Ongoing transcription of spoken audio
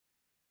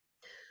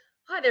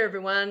Hi there,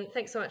 everyone.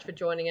 Thanks so much for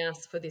joining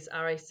us for this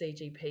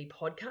RACGP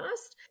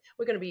podcast.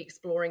 We're going to be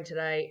exploring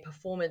today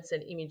performance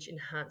and image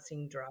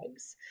enhancing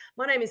drugs.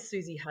 My name is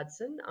Susie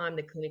Hudson. I'm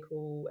the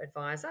clinical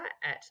advisor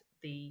at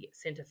the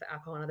Centre for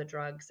Alcohol and Other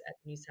Drugs at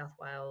the New South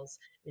Wales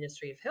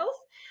Ministry of Health.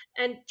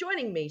 And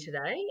joining me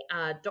today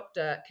are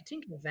Dr.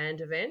 Katinka van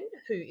der Ven,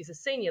 who is a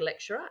senior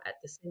lecturer at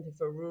the Centre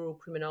for Rural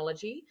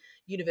Criminology,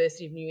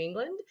 University of New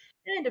England,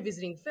 and a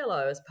visiting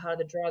fellow as part of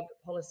the Drug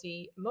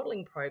Policy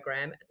Modelling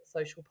Program at the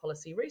Social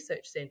Policy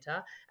Research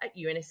Centre at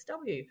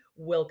UNSW.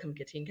 Welcome,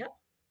 Katinka.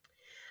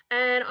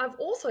 And I've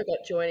also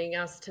got joining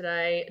us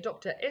today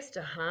Dr.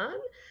 Esther Hahn.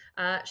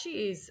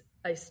 She is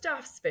a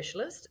staff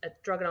specialist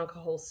at Drug and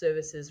Alcohol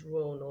Services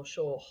Royal North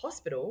Shore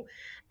Hospital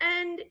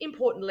and,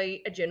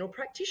 importantly, a general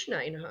practitioner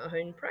in her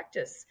own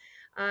practice.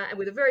 And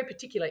with a very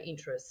particular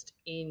interest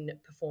in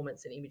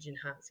performance and image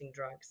enhancing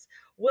drugs.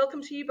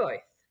 Welcome to you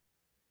both.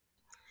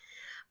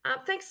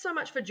 Thanks so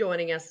much for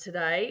joining us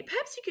today.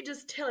 Perhaps you could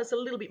just tell us a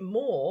little bit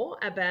more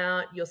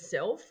about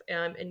yourself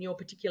and your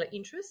particular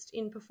interest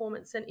in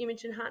performance and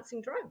image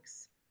enhancing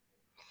drugs.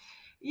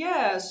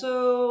 Yeah, this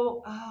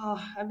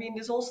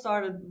all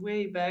started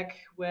way back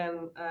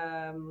when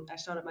I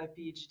started my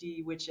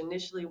PhD, which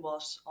initially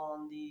was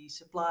on the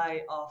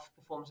supply of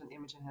performance and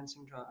image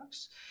enhancing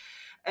drugs.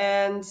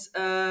 And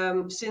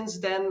since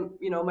then,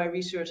 my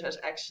research has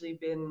actually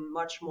been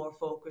much more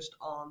focused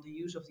on the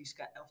use of these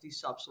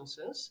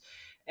substances,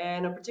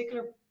 and a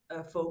particular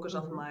focus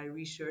of my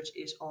research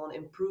is on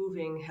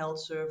improving health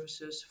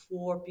services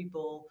for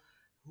people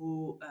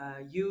who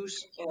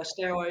use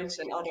steroids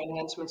and other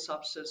enhancement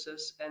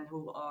substances and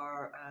who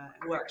are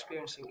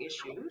experiencing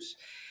issues.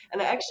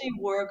 And I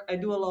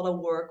do a lot of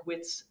work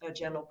with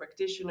general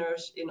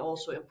practitioners in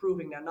also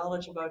improving their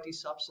knowledge about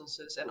these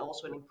substances and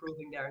also in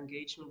improving their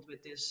engagement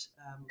with this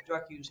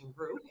drug using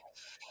group.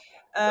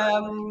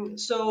 And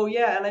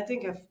I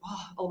think I've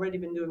already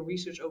been doing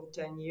research over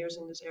 10 years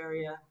in this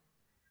area.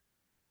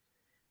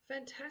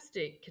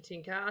 Fantastic,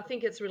 Katinka. I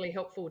think it's really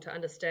helpful to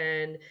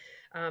understand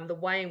the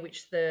way in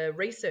which the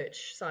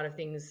research side of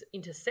things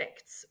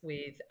intersects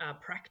with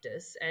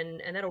practice,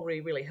 and that'll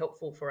be really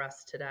helpful for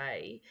us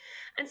today.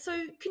 And so,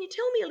 can you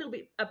tell me a little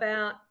bit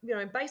about,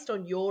 based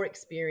on your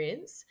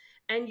experience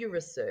and your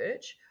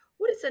research,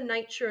 what is the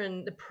nature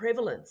and the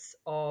prevalence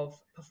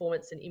of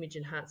performance and image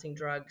enhancing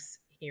drugs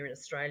here in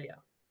Australia?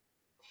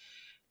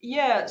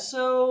 Yeah,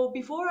 so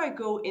before I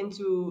go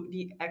into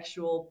the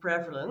actual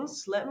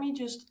prevalence, let me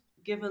just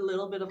give a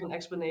little bit of an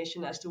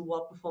explanation as to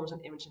what performance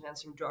and image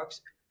enhancing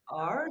drugs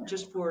are,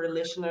 just for the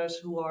listeners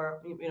who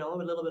are, a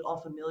little bit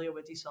unfamiliar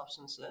with these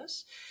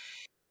substances.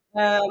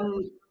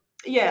 Um,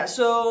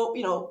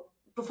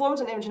 performance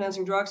and image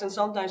enhancing drugs, and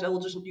sometimes I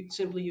will just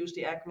simply use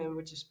the acronym,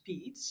 which is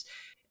PEDS,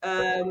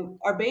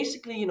 are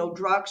basically,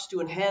 drugs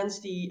to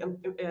enhance the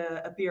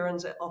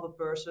appearance of a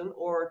person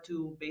or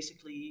to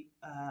basically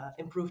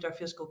improve their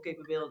physical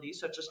capabilities,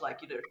 such as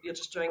like either their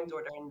strength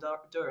or their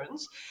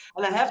endurance.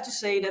 And I have to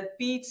say that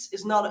PEDS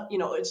is not,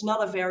 it's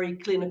not a very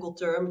clinical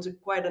term. It's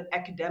quite an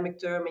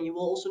academic term, and you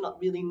will also not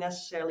really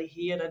necessarily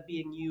hear that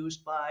being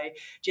used by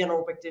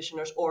general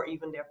practitioners or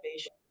even their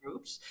patient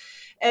groups.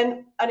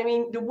 And I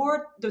mean,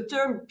 the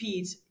term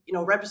PEDS,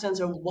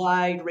 represents a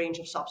wide range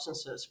of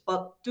substances.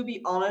 But to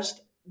be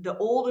honest, the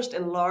oldest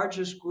and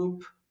largest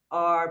group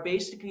are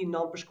basically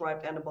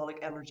non-prescribed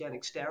anabolic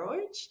androgenic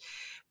steroids,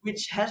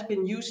 which has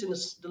been used in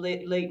the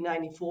late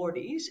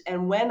 1940s.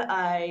 And when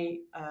I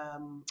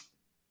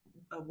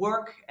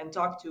work and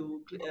talk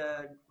to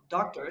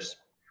doctors,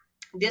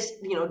 this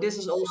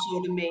is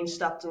also the main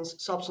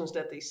substance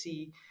that they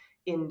see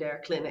in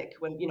their clinic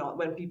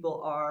when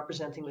people are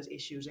presenting with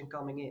issues and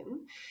coming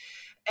in.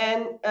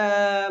 And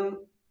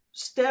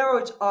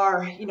steroids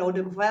are,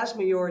 the vast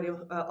majority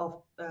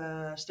of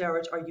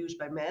steroids are used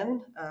by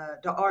men.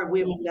 There are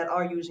women that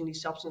are using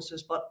these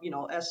substances, but,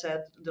 as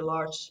said, the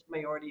large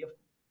majority of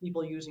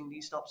people using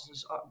these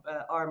substances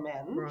are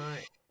men.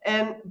 Right.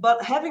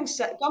 But having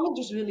said, coming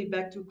just really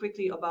back too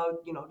quickly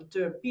about the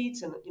term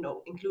PEDS and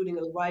including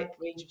a wide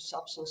range of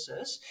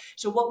substances.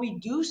 So what we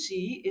do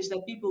see is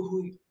that people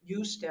who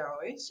use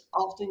steroids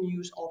often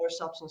use other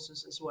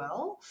substances as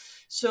well.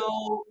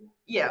 So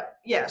yeah.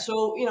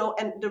 So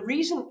and the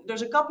reason,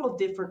 there's a couple of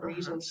different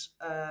reasons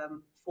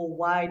for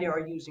why they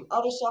are using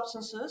other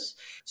substances.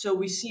 So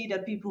we see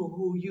that people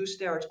who use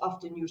steroids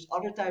often use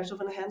other types of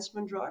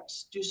enhancement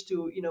drugs just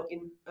to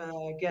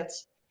get,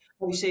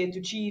 we say, to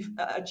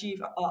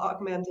achieve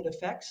augmented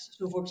effects.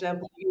 So, for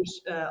example, the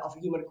use of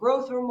human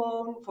growth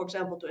hormone, for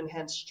example, to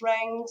enhance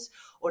strength,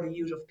 or the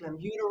use of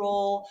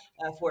clenbuterol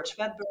for its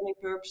fat burning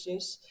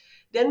purposes.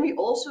 Then we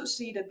also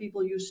see that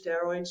people use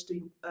steroids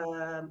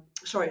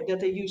that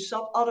they use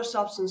other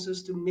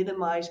substances to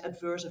minimize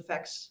adverse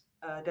effects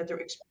that they're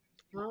experiencing.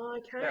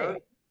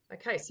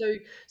 Okay.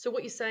 So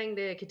what you're saying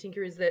there,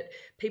 Katinka, is that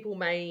people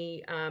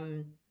may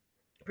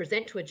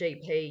present to a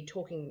GP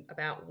talking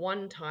about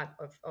one type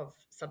of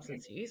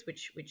substance use,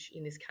 which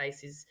in this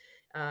case is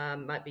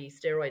might be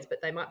steroids,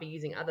 but they might be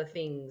using other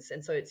things,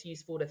 and so it's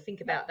useful to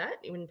think about that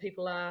when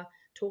people are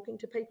talking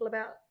to people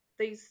about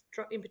these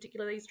in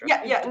particular these drugs?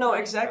 Yeah, no,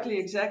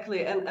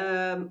 exactly. And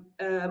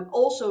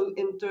also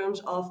in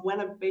terms of when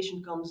a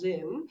patient comes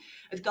in,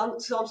 it can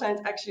sometimes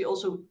actually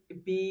also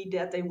be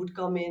that they would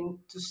come in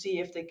to see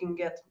if they can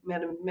get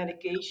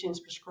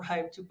medications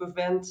prescribed to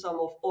prevent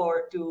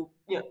to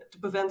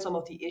prevent some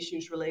of the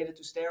issues related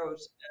to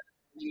steroids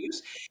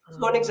use.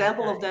 So an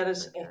example of that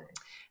is,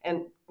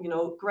 and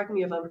correct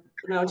me if I'm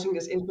pronouncing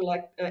this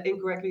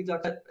incorrectly,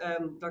 Dr.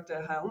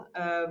 Haan,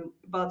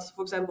 but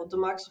for example,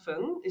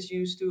 tamoxifen is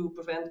used to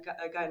prevent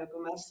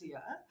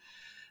gynecomastia,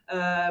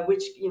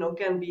 which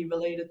can be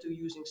related to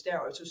using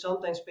steroids. So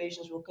sometimes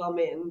patients will come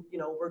in,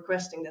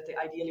 requesting that they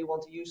ideally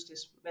want to use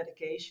this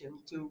medication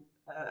to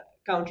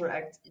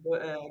counteract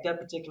that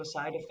particular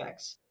side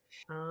effects.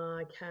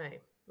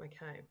 Okay.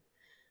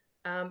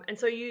 And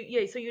so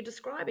you're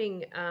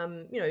describing,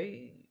 and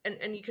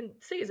you can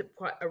see as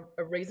quite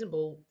a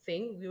reasonable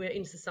thing. We're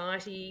in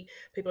society,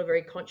 people are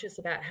very conscious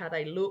about how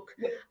they look.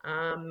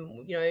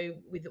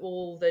 With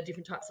all the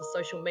different types of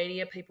social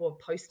media, people are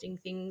posting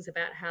things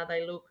about how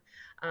they look.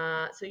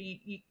 So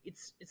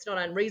it's not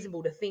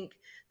unreasonable to think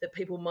that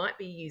people might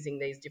be using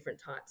these different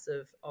types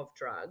of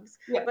drugs.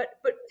 Yeah. But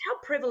how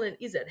prevalent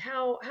is it?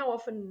 How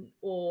often,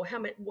 or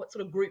what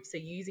sort of groups are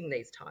using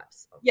these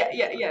types of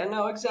Yeah,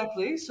 no,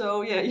 exactly.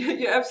 So yeah,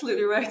 you're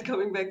absolutely right,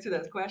 coming back to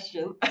that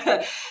question.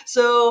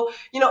 So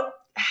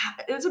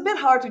it's a bit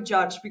hard to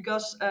judge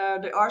because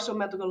there are some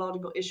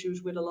methodological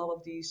issues with a lot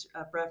of these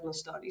prevalence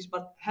studies.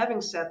 But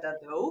having said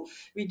that, though,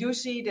 we do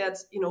see that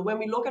when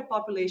we look at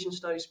population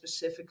studies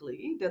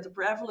specifically, that the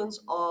prevalence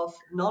of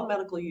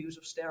non-medical use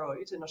of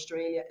steroids in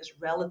Australia is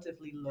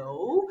relatively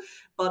low.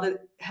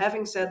 But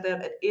having said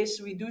that,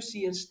 we do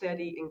see a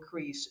steady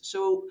increase.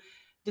 So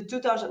the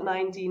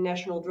 2019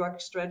 National Drug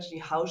Strategy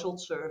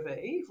Household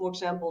Survey, for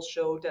example,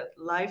 showed that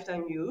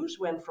lifetime use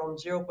went from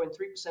 0.3%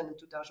 in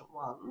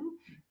 2001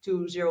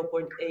 to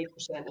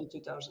 0.8% in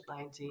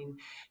 2019.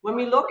 When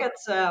we look at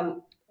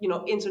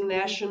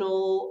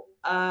international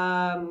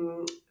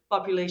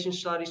population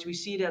studies, we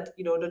see that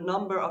the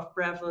number of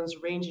prevalence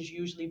ranges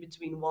usually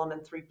between 1%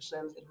 and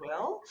 3% as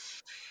well.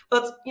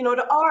 But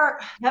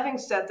having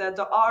said that,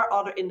 there are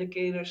other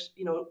indicators,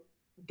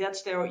 that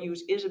steroid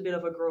use is a bit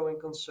of a growing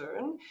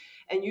concern.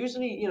 And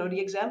usually, the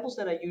examples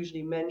that I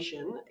usually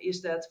mention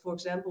is that, for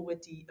example,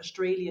 with the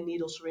Australian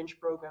Needle Syringe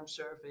Program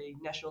Survey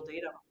National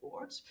Data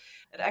Reports,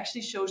 it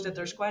actually shows that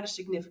there's quite a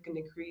significant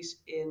increase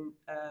in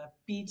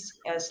PEDs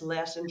as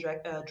less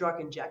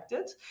drug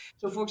injected.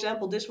 So, for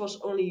example, this was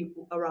only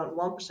around 1% in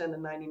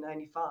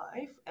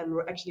 1995 and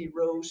actually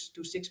rose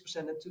to 6%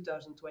 in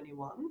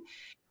 2021.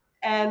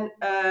 And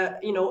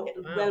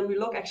when we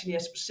look actually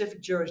at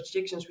specific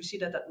jurisdictions, we see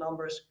that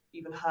number is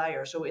even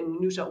higher. So in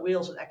New South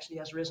Wales, it actually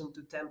has risen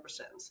to 10%.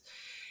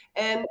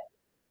 And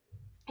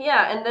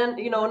yeah, and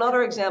then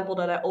another example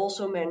that I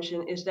also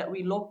mention is that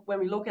when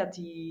we look at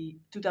the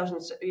 2000,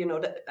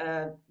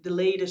 the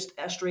latest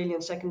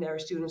Australian secondary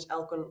students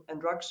alcohol and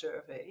drug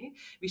survey,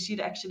 we see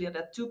that actually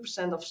that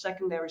 2% of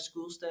secondary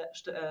school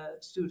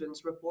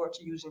students report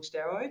using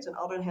steroids and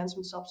other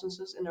enhancement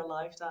substances in their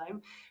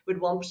lifetime, with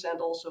 1%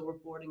 also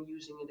reporting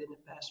using it in the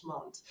past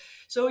month.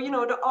 So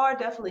there are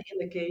definitely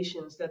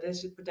indications that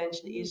this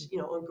potentially is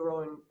a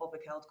growing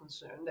public health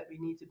concern that we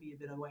need to be a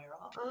bit aware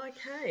of.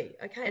 Okay,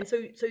 and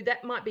so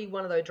that might be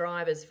one of the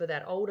drivers for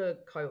that older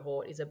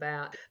cohort, is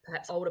about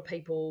perhaps older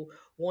people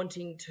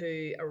wanting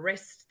to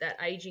arrest that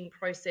aging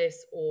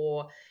process,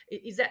 or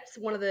is that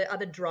one of the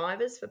other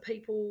drivers for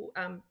people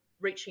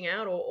reaching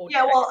out or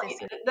yeah, well,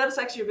 that is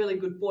actually a really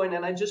good point,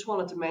 and I just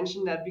wanted to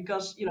mention that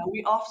because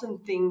we often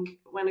think,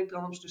 when it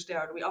comes to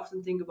steroid, we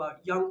often think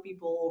about young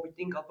people, or we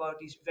think about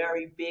these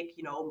very big,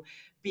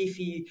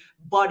 beefy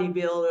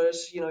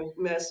bodybuilders,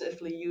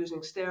 massively using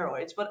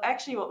steroids. But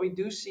actually, what we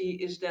do see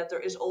is that there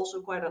is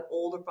also quite an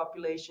older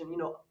population,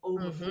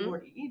 over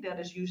 40, that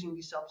is using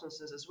these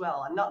substances as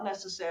well, and not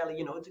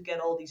necessarily, to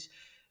get all these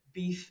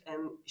beef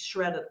and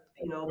shredded,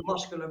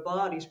 muscular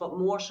bodies, but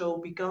more so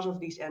because of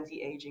these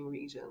anti-aging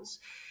reasons.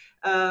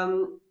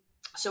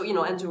 So,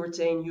 and to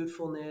retain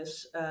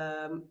youthfulness.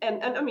 And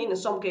I mean, in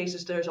some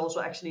cases, there's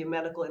also actually a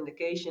medical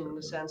indication in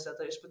the sense that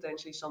there's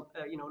potentially some,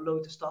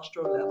 low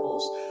testosterone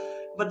levels.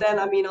 But then,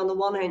 I mean, on the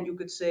one hand, you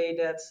could say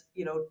that,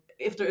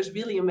 if there is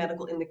really a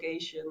medical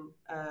indication,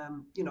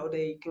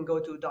 they can go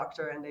to a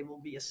doctor and they will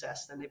be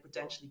assessed and they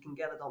potentially can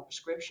get it on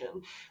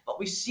prescription. What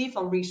we see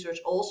from research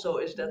also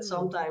is that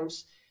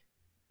sometimes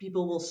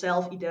people will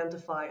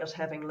self-identify as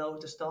having low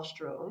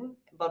testosterone,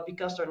 but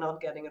because they're not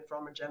getting it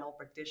from a general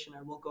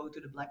practitioner, will go to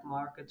the black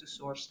market to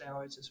source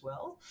steroids as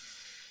well.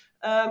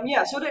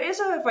 So there is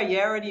a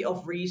variety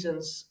of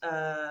reasons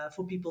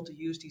for people to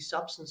use these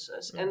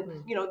substances.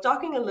 And,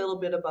 talking a little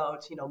bit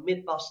about,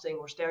 myth busting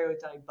or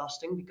stereotype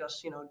busting,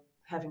 because,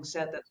 having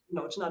said that,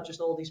 it's not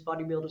just all these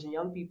bodybuilders and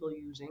young people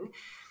using.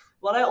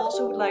 What I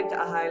also would like to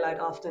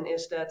highlight often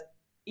is that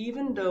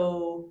even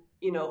though,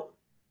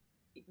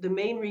 the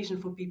main reason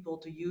for people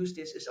to use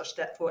this is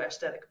for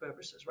aesthetic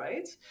purposes,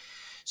 right?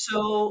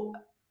 So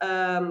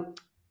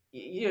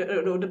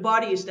the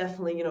body is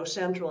definitely,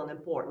 central and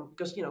important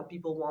because,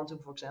 people want to,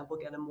 for example,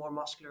 get a more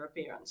muscular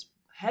appearance.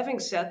 Having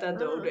said that,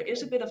 though, Oh, there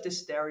is a okay. bit of this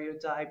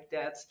stereotype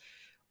that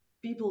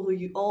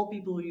all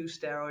people who use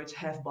steroids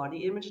have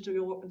body image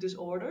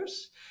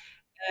disorders.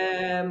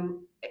 And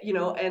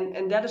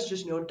that is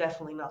just,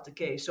 definitely not the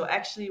case. So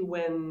actually,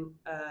 when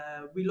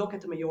we look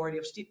at the majority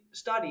of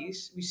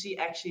studies, we see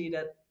actually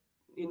that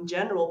in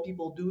general,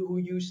 people who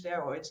use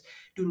steroids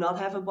do not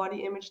have a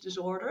body image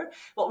disorder.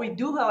 What we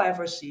do,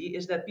 however, see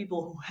is that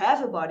people who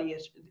have a body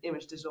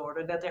image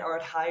disorder, that they are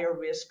at higher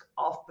risk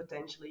of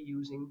potentially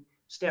using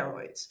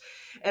steroids.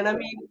 And I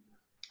mean,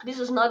 this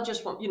is not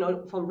just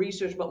from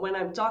research, but when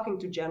I'm talking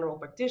to general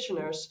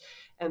practitioners,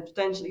 and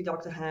potentially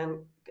Dr.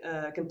 Han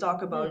can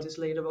talk about Mm, this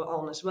later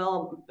on as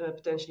well,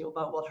 potentially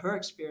about what her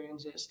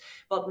experience is.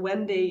 But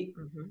when they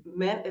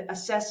hmm.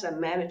 assess and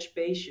manage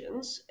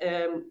patients,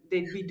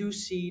 we do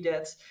see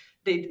that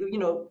they,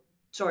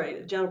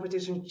 general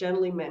practitioners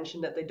generally mention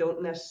that they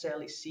don't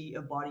necessarily see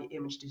a body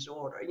image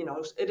disorder.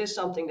 It is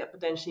something that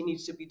potentially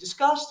needs to be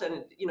discussed, and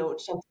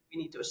it's something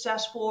we need to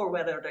assess for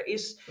whether there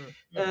is Mm,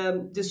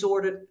 mm.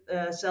 disordered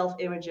self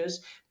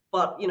images.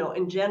 But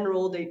in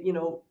general, they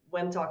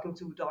when talking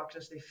to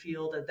doctors, they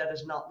feel that that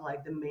is not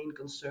like the main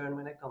concern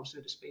when it comes to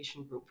this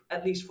patient group,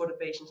 at least for the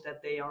patients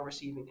that they are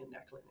receiving in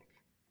their clinic.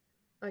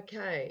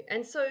 Okay.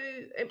 And so,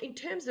 in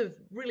terms of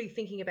really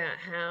thinking about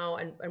how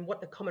and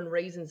what the common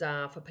reasons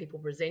are for people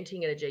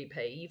presenting at a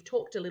GP, you've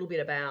talked a little bit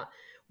about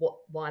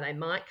why they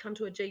might come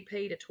to a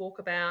GP to talk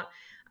about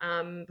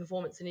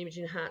performance and image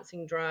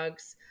enhancing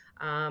drugs.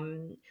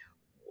 Um,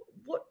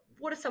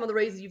 what are some of the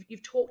reasons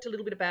you've talked a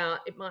little bit about?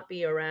 It might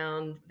be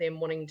around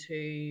them wanting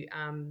to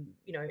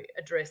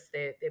address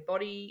their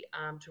body,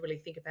 to really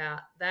think about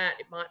that.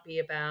 It might be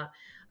about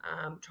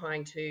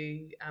trying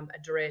to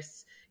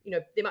address,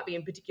 there might be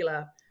in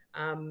particular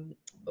um,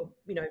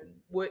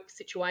 work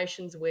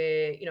situations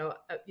where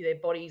their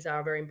bodies are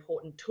a very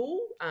important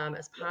tool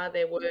as part of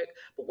their work.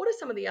 But what are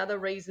some of the other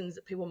reasons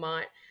that people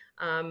might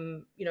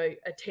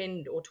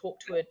attend or talk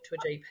to a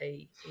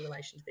GP in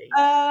relation to these?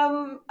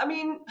 I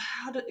mean,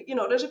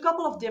 there's a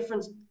couple of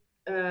different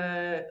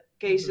Hmm.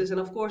 cases, and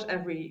of course,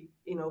 every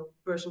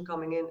person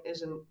coming in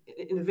is an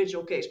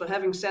individual case. But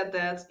having said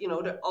that,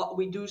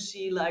 we do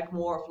see like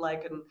more of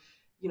like an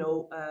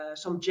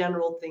some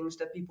general things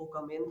that people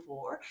come in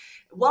for.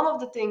 One of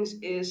the things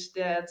is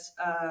that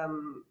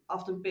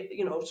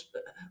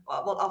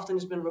what often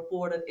has been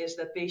reported is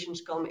that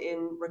patients come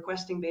in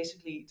requesting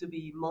basically to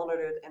be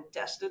monitored and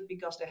tested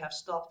because they have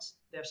stopped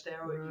their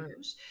steroid Right.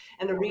 use.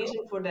 And the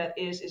reason for that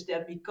is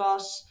that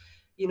because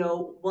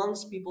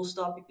once people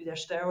stop their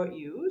steroid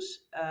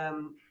use,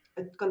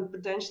 it can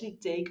potentially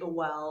take a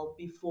while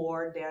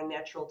before their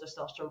natural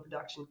testosterone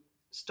production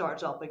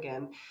starts up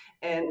again.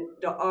 And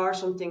there are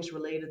some things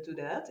related to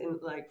that, in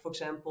like, for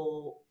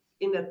example,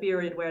 in that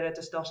period where their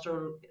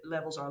testosterone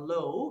levels are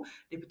low,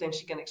 they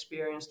potentially can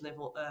experience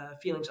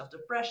feelings of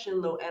depression,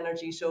 low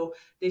energy. So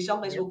they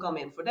sometimes Yep. will come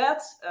in for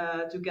that,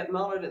 to get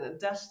monitored and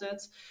tested.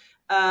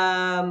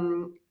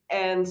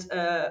 And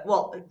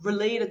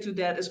related to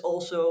that is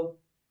also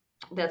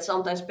that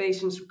sometimes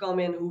patients come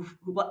in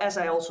who, as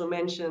I also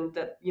mentioned,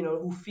 that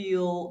who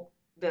feel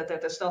that their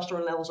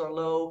testosterone levels are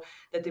low,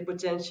 that they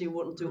potentially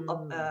want to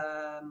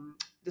Mm.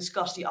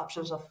 discuss the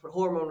options of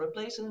hormone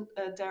replacement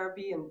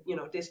therapy, and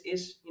this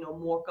is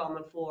more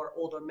common for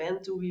older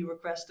men to be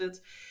requested.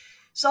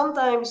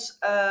 Sometimes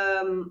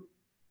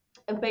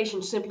a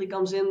patient simply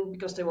comes in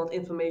because they want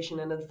information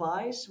and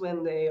advice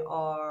when they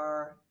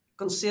are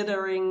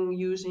considering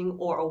using,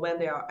 or when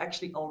they are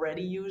actually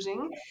already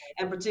using,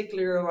 and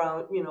particularly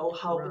around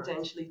how Right.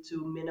 potentially to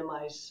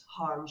minimize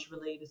harms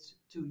related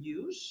to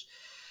use.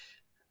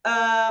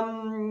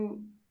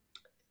 um,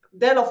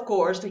 then of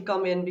course they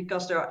come in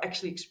because they are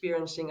actually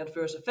experiencing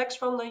adverse effects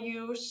from their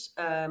use.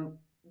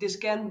 This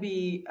can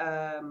be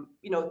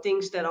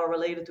things that are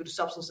related to the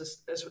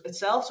substances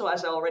itself. So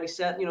as I already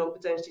said,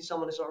 potentially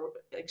someone is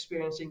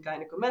experiencing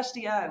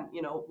gynecomastia and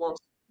wants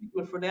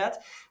treatment for that.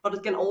 But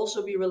it can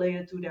also be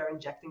related to their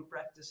injecting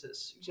practices.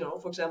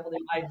 For example,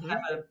 they might Hmm.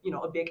 have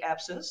a big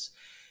abscess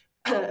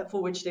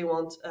for which they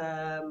want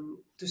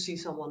to see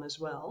someone as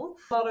well.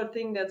 Another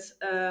thing that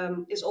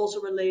is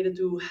also related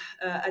to,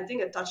 I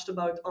think I touched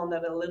about on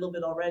that a little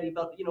bit already,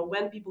 but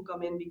when people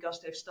come in because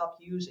they've stopped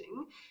using,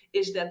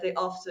 is that they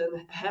often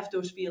have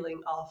those feeling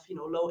of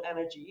low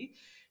energy.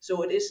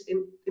 So it is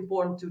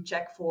important to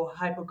check for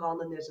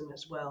hypogonadism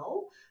as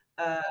well,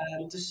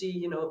 to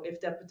see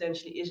if that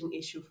potentially is an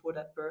issue for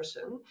that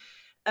person.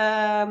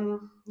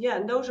 Yeah,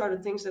 and those are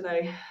the things that I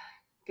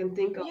can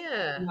think of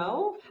Yeah.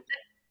 now.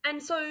 And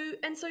so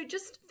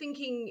just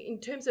thinking in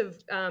terms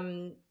of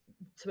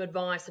some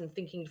advice and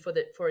thinking for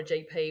a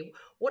GP,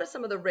 what are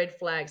some of the red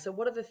flags? So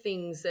what are the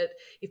things that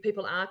if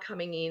people are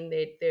coming in,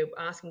 they're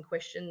asking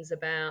questions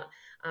about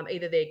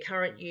either their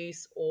current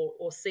use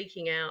or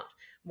seeking out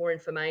more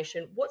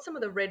information. What's some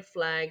of the red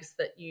flags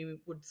that you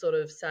would sort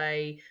of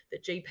say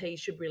that GPs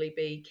should really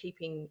be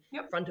keeping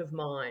front of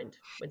mind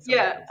when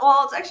someone Yeah, comes?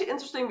 well, it's actually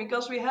interesting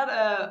because we're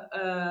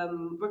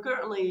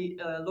currently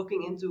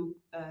looking into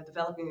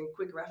developing a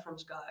quick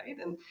reference guide,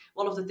 and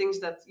one of the things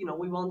that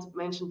we want to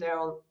mention there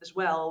on as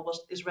well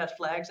is red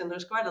flags, and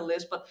there's quite a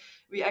list, but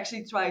we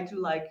actually try to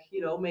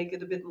make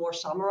it a bit more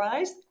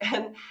summarized.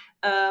 And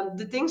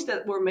the things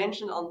that were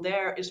mentioned on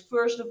there is,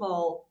 first of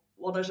all,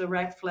 what is a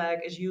red flag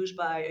is used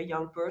by a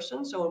young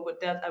person. So with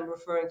that, I'm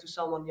referring to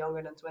someone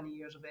younger than 20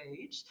 years of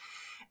age.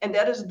 And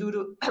that is due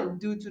to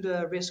due to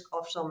the risk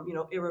of some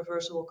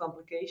irreversible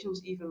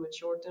complications, even with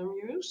short-term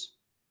use.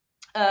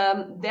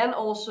 Then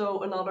also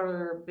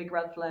another big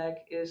red flag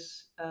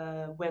is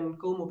when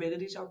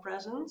comorbidities are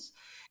present.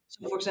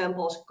 So, for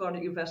example, as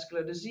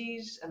cardiovascular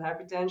disease and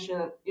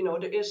hypertension,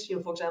 there is,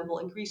 for example,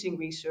 increasing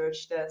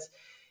research that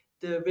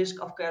the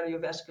risk of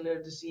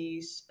cardiovascular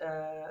disease,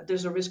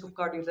 there's a risk of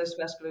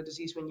cardiovascular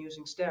disease when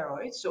using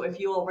steroids. So if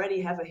you already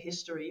have a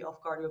history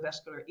of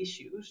cardiovascular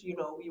issues, you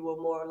will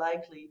more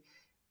likely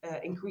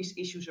increase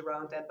issues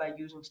around that by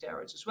using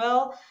steroids as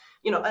well.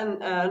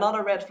 And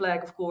another red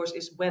flag, of course,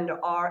 is when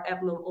there are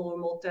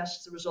abnormal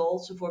test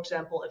results. So, for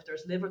example, if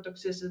there's liver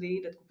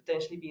toxicity, that could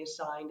potentially be a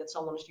sign that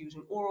someone is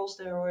using oral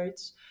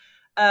steroids.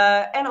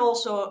 And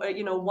also,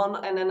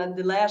 and then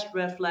the last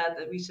red flag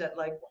that we said,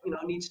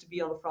 needs to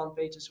be on the front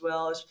page as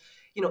well is,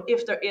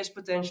 if there is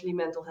potentially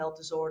mental health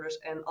disorders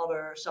and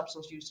other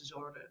substance use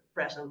disorder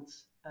present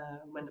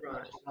when the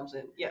person comes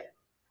in. Yeah.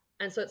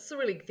 And so it's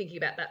really thinking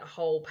about that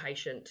whole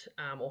patient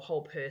or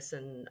whole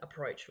person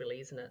approach, really,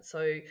 isn't it?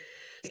 So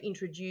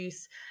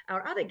introduce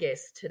our other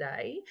guest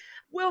today.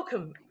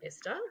 Welcome,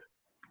 Esther.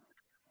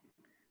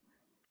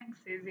 Thanks,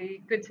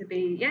 Susie. Good to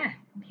be,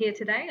 here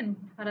today and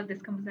part of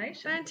this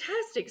conversation.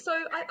 Fantastic. So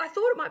I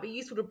thought it might be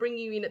useful to bring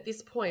you in at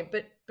this point,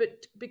 but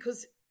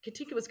because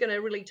Katinka was going to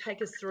really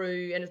take us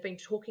through and has been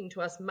talking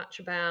to us much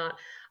about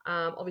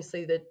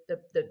obviously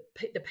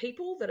the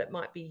people that it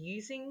might be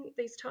using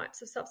these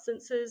types of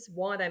substances,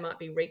 why they might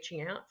be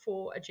reaching out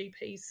for a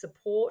GP's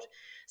support,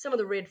 some of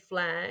the red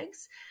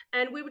flags.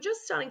 And we were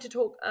just starting to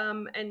talk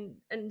and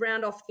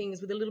round off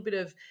things with a little bit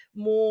of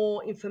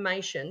more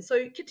information.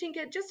 So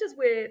Katinka, just as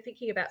we're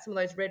thinking about some of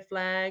those red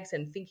flags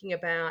and thinking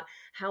about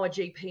how a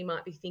GP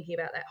might be thinking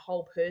about that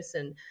whole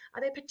person,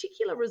 are there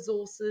particular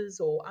resources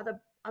or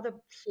other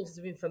sources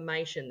of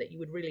information that you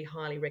would really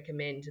highly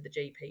recommend to the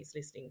GPs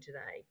listening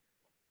today?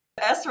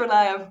 Esther and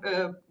I have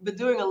been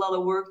doing a lot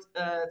of work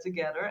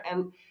together,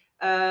 and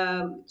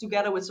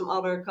together with some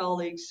other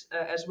colleagues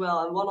as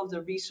well. And one of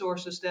the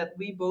resources that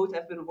we both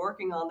have been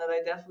working on that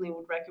I definitely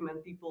would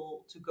recommend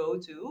people to go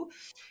to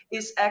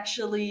is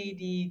actually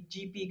the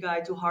GP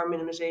Guide to Harm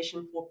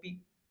Minimization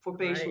for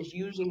patients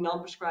using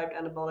non-prescribed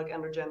anabolic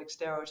androgenic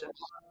steroids and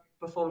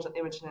performance and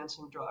image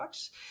enhancing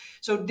drugs.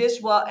 So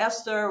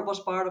Esther was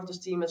part of this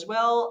team as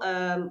well.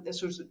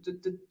 So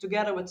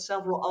together with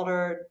several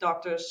other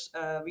doctors,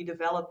 we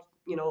developed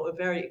a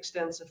very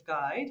extensive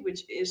guide,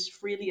 which is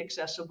freely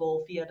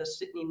accessible via the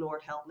Sydney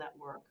Nord Health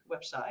Network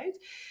website.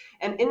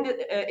 And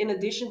in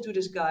addition to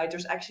this guide,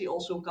 there's actually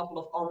also a couple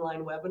of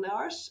online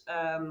webinars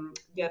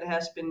that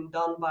has been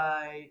done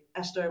by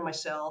Esther and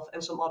myself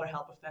and some other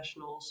health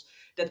professionals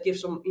that give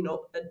some,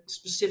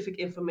 specific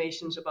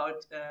information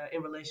about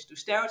in relation to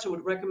steroids. So I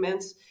would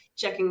recommend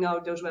checking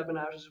out those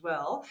webinars as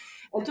well.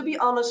 And to be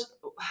honest,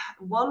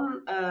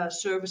 one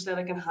service that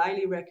I can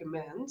highly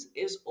recommend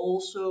is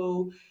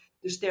also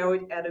the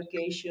steroid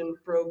education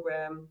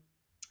program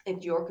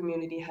at Your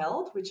Community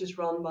Health, which is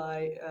run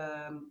by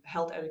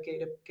health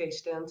educator Kay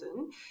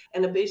Stanton.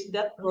 And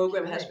that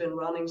program has been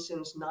running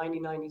since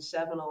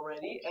 1997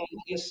 already, and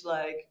is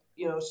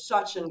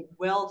such a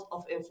wealth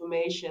of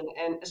information.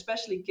 And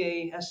especially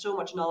Kay has so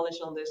much knowledge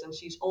on this, and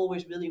she's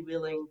always really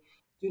willing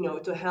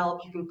to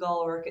help. You can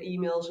call her,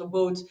 email, so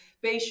both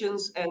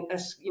patients and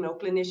as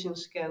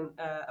clinicians can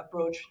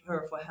approach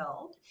her for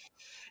help.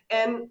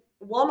 And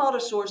one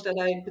other source that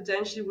I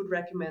potentially would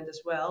recommend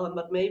as well,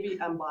 but maybe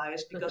I'm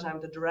biased because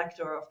I'm the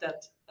director of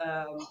that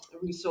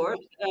resource.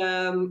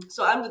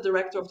 So I'm the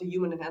director of the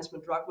Human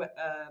Enhancement Drug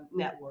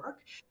Network,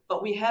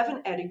 but we have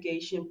an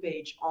education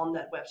page on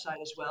that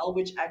website as well,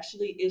 which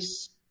actually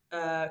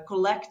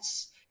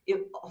collects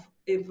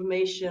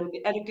information,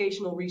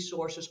 educational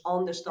resources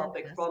on this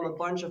topic from a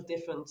bunch of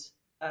different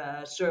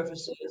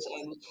services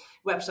and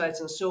websites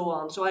and so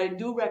on. So I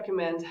do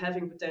recommend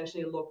having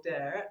potentially a look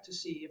there to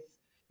see if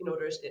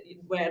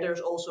there's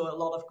also a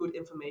lot of good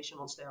information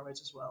on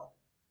steroids as well.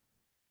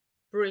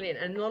 Brilliant.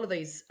 And a lot of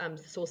these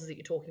sources that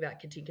you're talking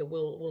about, Katinka,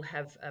 will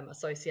have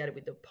associated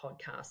with the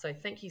podcast. So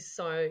thank you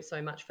so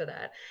much for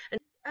that.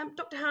 And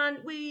Dr. Hahn,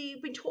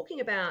 we've been talking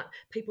about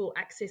people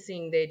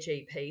accessing their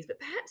GPs,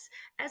 but perhaps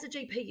as a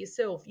GP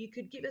yourself, you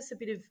could give us a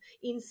bit of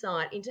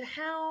insight into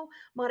how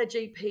might a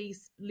GP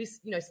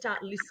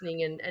start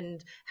listening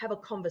and have a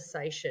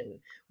conversation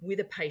with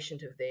a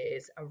patient of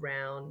theirs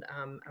around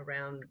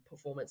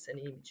performance and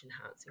image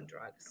enhancing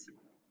drugs.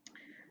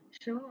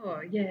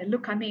 Sure. Yeah.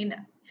 Look, I mean,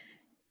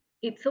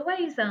 it's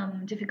always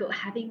difficult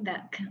having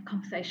that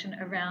conversation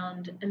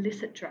around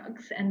illicit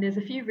drugs, and there's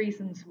a few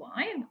reasons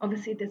why.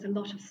 Obviously, there's a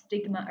lot of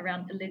stigma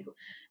around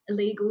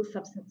illegal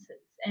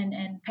substances,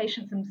 and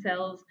patients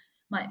themselves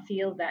might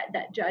feel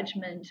that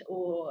judgment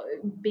or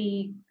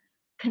be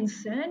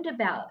concerned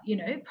about,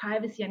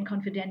 privacy and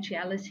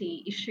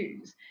confidentiality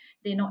issues.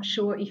 They're not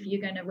sure if you're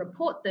going to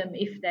report them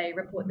if they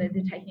report that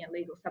they're taking a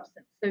legal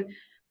substance. So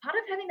part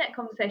of having that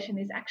conversation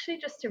is actually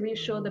just to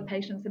reassure the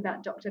patients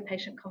about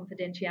doctor-patient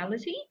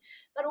confidentiality,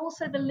 but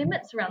also the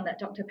limits around that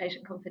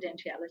doctor-patient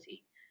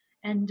confidentiality.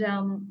 And,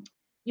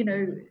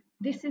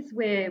 this is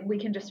where we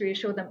can just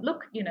reassure them,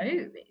 look,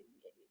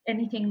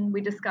 anything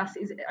we discuss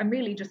is, I'm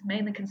really just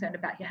mainly concerned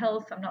about your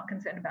health. I'm not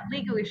concerned about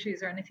legal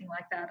issues or anything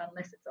like that,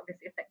 unless it's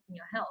obviously affecting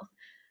your health.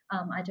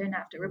 I don't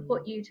have to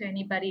report you to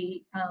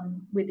anybody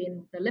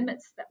within the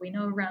limits that we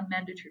know around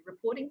mandatory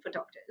reporting for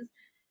doctors.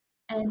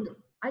 And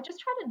I just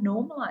try to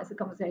normalize the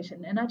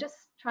conversation, and I just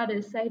try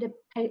to say to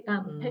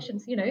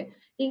patients,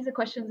 these are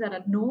questions that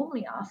I'd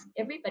normally ask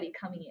everybody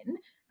coming in,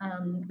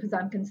 because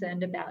I'm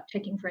concerned about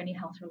checking for any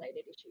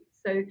health-related issues.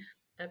 So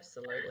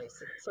absolutely.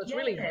 So it's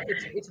really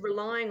it's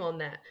relying on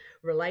that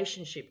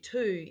relationship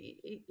too,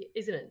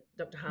 isn't it,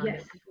 Dr. Hahn?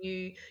 Yes.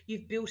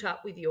 You've built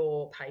up with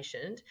your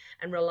patient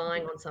and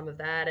relying on some of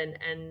that,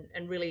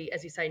 and really,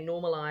 as you say,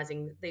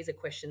 normalizing. These are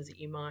questions that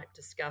you might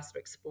discuss or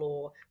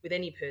explore with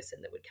any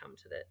person that would come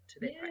to their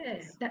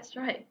practice. That's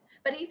right.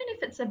 But even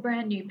if it's a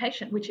brand new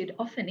patient, which it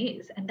often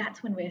is, and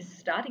that's when we're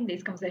starting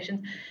these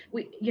conversations,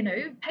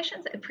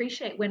 patients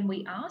appreciate when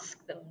we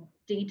ask them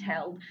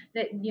detailed,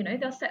 that,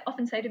 they'll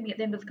often say to me at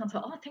the end of the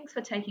consult, oh, thanks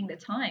for taking the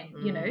time,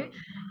 you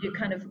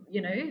kind of,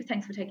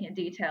 thanks for taking a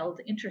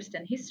detailed interest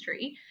in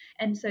history.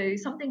 And so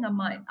something I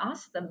might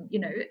ask them,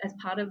 as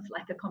part of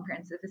like a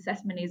comprehensive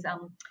assessment is,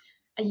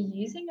 are you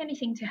using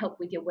anything to help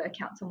with your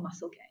workouts or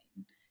muscle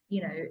gain?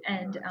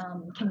 And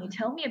can you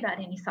tell me about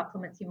any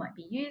supplements you might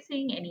be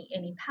using,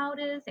 any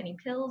powders, any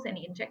pills,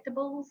 any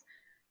injectables?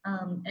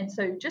 And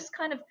so just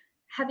kind of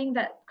having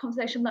that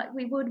conversation like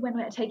we would when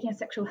we're taking a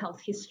sexual health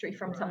history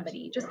from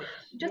somebody, just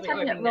really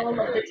having that roll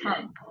of the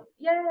tongue.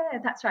 Yeah,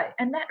 that's right.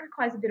 And that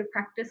requires a bit of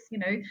practice,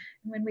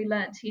 when we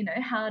learnt,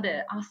 how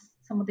to ask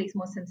some of these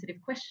more sensitive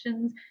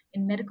questions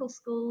in medical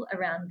school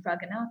around drug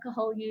and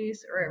alcohol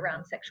use or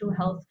around sexual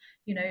health,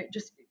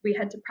 just we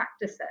had to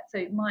practice that. So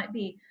it might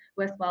be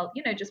worthwhile,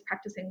 just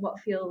practicing what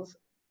feels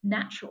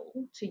natural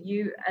to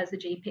you as a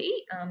GP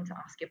to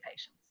ask your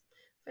patients.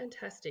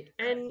 Fantastic.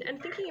 And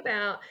thinking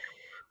about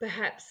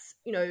perhaps,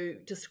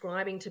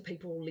 describing to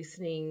people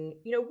listening,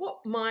 what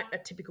might a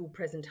typical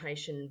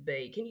presentation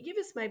be? Can you give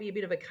us maybe a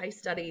bit of a case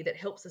study that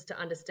helps us to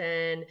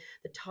understand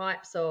the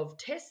types of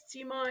tests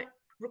you might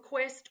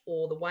request,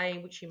 or the way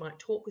in which you might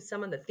talk with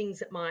someone, the things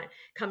that might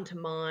come to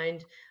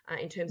mind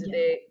in terms of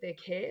their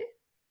care?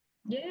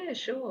 Yeah,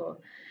 sure.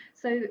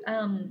 So,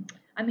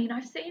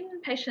 I've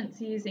seen patients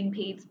using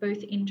PEDS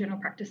both in general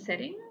practice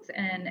settings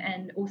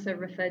and also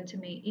referred to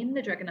me in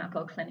the drug and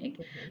alcohol clinic.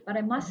 But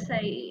I must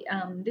say,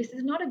 this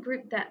is not a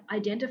group that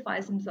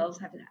identifies themselves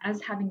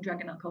as having drug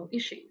and alcohol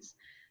issues.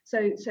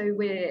 So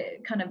we're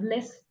kind of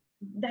less,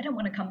 they don't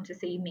want to come to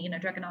see me in a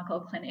drug and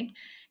alcohol clinic,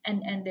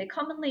 and they're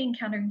commonly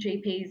encountering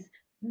GPs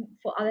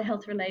for other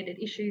health-related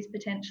issues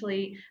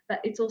potentially, but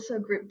it's also a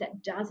group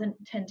that doesn't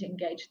tend to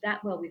engage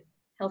that well with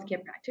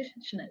healthcare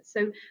practitioners.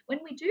 So when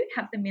we do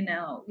have them in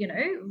our,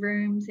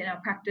 rooms in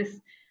our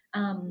practice,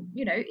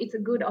 it's a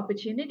good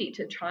opportunity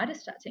to try to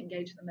start to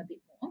engage them a bit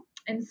more.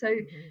 And so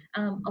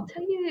I'll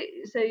tell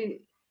you, so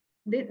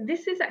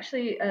this is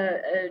actually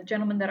a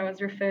gentleman that I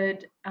was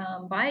referred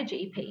by a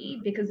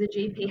GP because the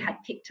GP had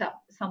picked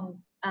up some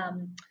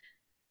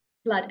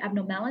blood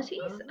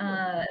abnormalities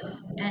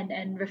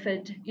and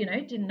referred,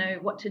 didn't know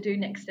what to do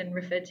next and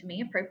referred to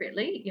me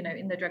appropriately,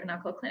 in the drug and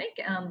alcohol clinic.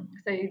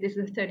 So this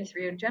is a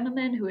 33-year-old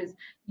gentleman who has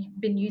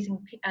been using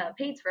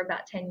PEDS for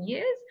about 10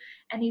 years,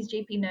 and his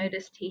GP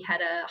noticed he had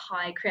a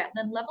high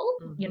creatinine level,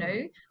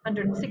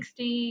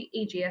 160,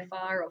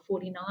 EGFR of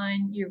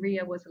 49,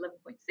 urea was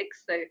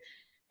 11.6.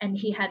 And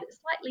he had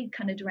slightly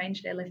kind of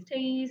deranged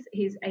LFTs.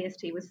 His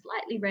AST was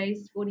slightly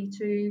raised,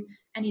 42,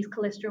 and his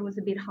cholesterol was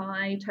a bit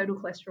high. Total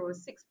cholesterol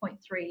was 6.3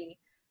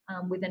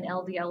 with an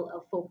LDL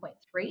of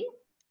 4.3.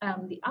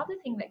 The other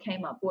thing that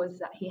came up was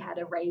that he had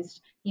a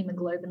raised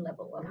hemoglobin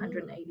level of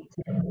 180.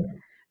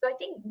 So I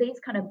think these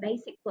kind of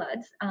basic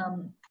bloods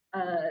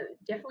are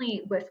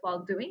definitely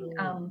worthwhile doing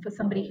for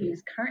somebody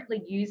who's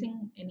currently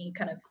using any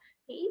kind of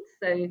PEDS.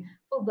 So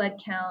full blood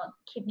count,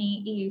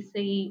 kidney,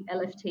 EUC,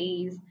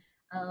 LFTs,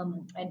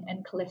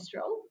 and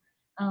cholesterol.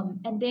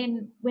 And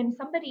then when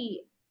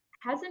somebody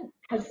has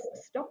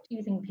stopped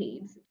using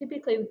PEDS,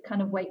 typically we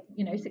kind of wait,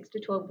 6 to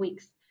 12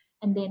 weeks,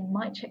 and then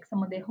might check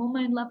some of their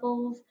hormone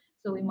levels.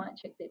 So we might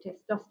check their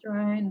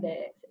testosterone,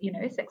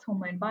 their, sex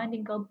hormone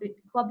binding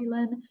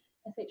globulin,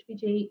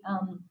 SHBG.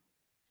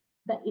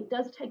 But it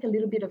does take a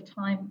little bit of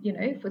time,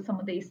 for some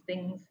of these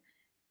things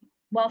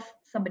whilst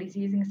somebody's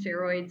using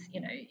steroids,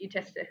 you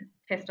test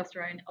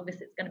testosterone,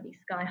 obviously it's going to be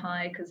sky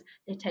high because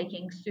they're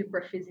taking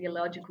super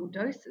physiological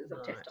doses of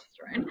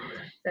testosterone.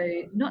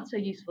 So not so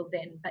useful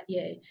then, but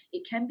yeah,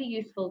 it can be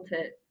useful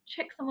to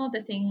check some of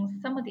the things,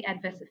 some of the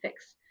adverse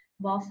effects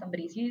while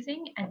somebody's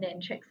using, and then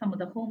check some of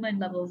the hormone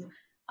levels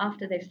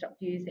after they've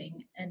stopped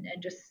using, and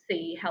just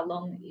see how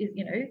long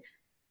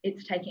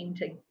it's taking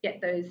to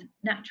get those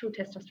natural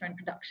testosterone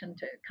production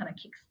to kind of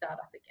kickstart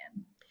up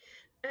again.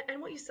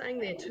 And what you're saying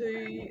there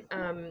too,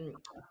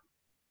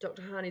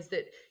 Dr. Hahn, is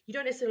that you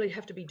don't necessarily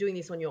have to be doing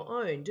this on your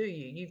own, do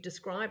you? You've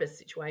described a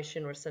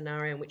situation or a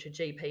scenario in which a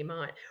GP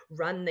might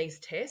run these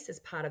tests as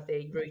part of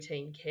their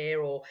routine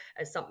care or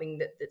as something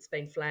that's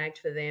been flagged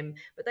for them,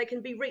 but they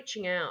can be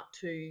reaching out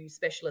to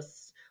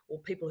specialists or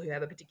people who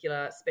have a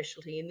particular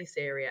specialty in this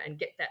area and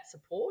get that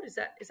support. Is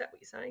that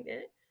what you're saying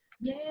there?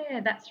 Yeah,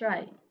 that's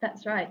right.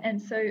 That's right.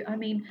 And so, I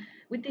mean,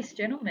 with this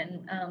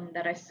gentleman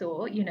that I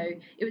saw,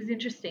 it was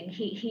interesting.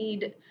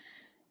 He'd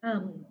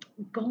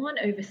gone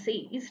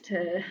overseas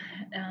to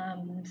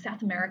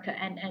South America,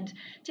 and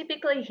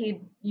typically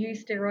he'd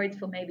use steroids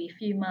for maybe a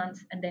few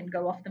months and then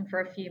go off them for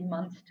a few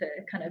months to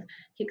kind of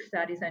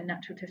kickstart his own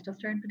natural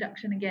testosterone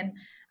production again.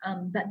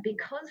 But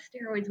because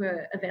steroids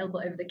were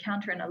available over the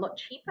counter and a lot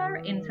cheaper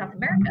in South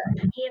America,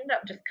 he ended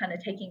up just kind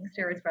of taking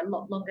steroids for a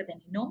lot longer than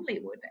he normally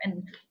would.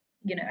 And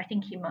I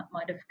think he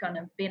might have kind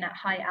of been at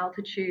high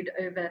altitude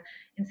over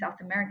in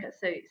South America.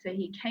 So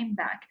he came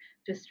back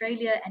to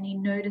Australia and he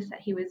noticed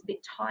that he was a bit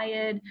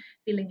tired,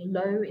 feeling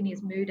low in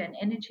his mood and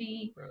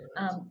energy.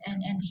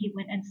 And he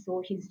went and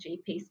saw his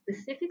GP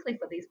specifically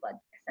for these blood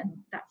tests. And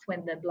that's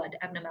when the blood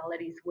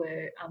abnormalities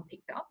were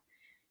picked up.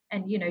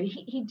 And,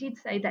 he did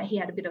say that he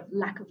had a bit of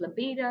lack of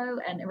libido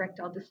and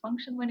erectile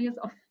dysfunction when he was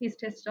off his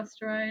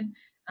testosterone.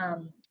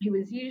 He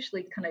was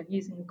usually kind of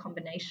using a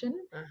combination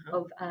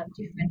of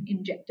different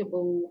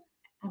injectable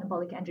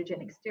anabolic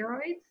androgenic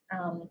steroids,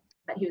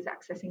 but he was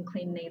accessing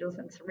clean needles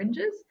and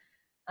syringes.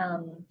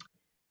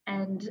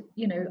 And,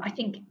 I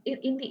think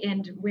in the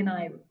end, when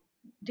I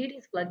did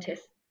his blood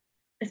test,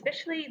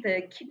 especially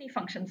the kidney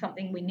function,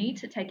 something we need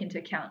to take into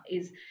account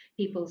is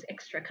people's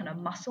extra kind of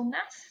muscle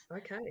mass.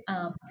 Okay.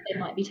 They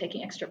might be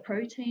taking extra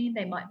protein.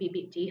 They might be a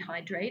bit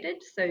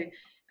dehydrated. So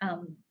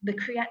the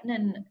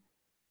creatinine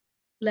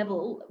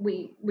level,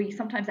 we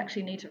sometimes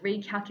actually need to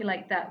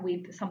recalculate that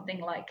with something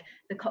like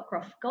the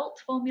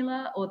Cockcroft-Gault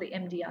formula or the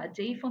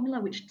MDRD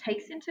formula, which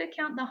takes into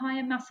account the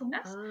higher muscle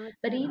mass.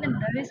 But even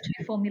those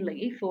two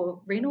formulae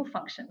for renal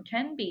function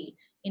can be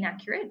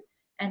inaccurate.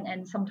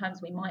 And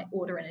sometimes we might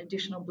order an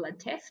additional blood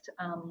test,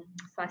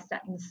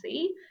 cystatin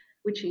C,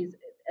 which is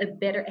a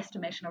better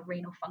estimation of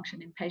renal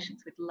function in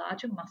patients with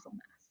larger muscle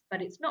mass.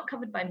 But it's not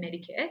covered by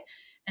Medicare,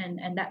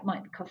 and that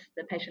might cost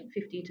the patient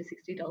 $50 to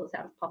 $60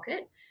 out of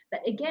pocket.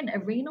 But again, a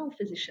renal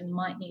physician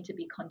might need to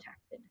be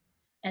contacted.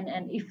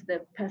 And if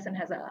the person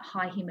has a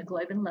high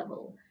hemoglobin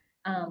level,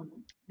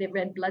 their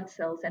red blood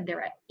cells, and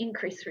they're at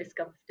increased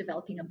risk of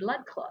developing a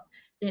blood clot,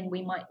 then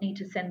we might need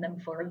to send them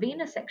for a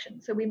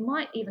venesection. So we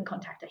might even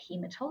contact a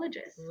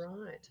hematologist.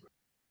 Right.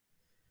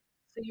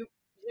 So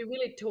you're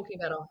really talking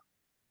about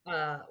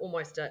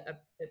almost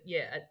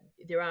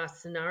there are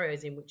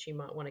scenarios in which you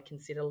might want to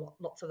consider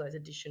lots of those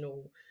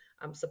additional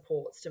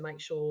supports to make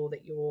sure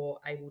that you're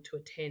able to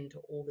attend to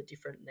all the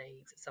different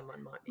needs that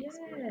someone might be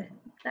experiencing.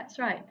 Yeah, that's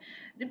right.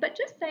 But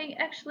just saying,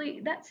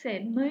 actually, that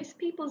said, most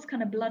people's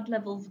kind of blood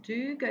levels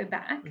do go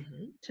back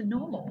to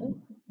normal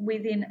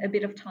within a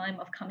bit of time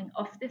of coming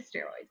off their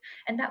steroids.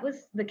 And that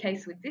was the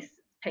case with this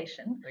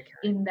patient,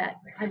 in that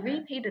I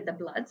repeated the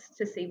bloods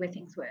to see where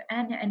things were,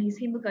 and his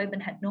hemoglobin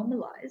had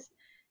normalized.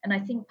 And I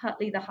think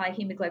partly the high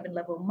hemoglobin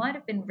level might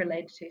have been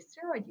related to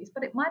steroid use,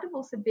 but it might have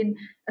also been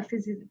a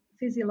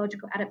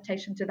physiological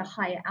adaptation to the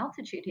higher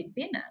altitude he'd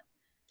been at.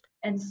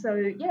 And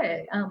so,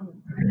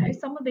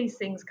 some of these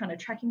things, kind of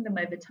tracking them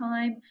over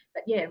time,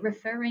 but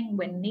referring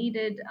when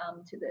needed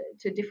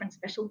to different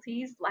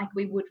specialties, like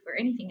we would for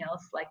anything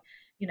else, like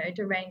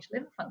deranged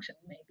liver function,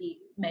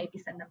 maybe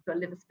send them to a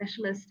liver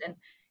specialist. And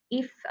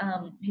if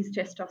his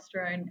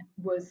testosterone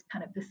was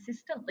kind of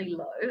persistently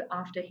low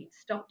after he'd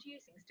stopped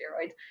using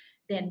steroids,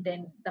 then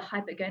the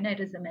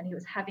hypergonadism, and he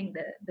was having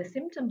the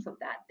symptoms of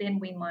that, then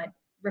we might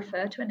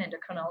refer to an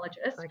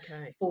endocrinologist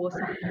for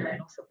some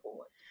renal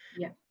support.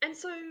 Yeah. And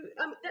so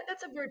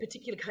that's a very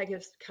particular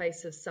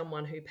case of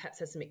someone who perhaps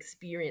has some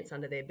experience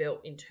under their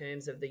belt in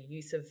terms of the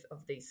use of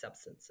these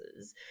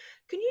substances.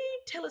 Can you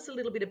tell us a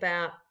little bit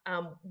about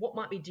what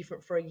might be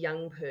different for a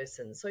young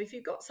person? So if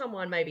you've got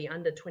someone maybe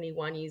under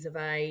 21 years of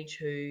age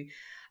who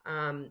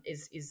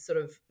is sort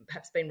of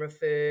perhaps been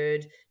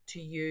referred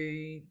to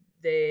you,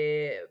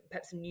 they're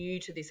perhaps new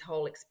to this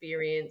whole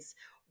experience,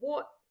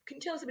 can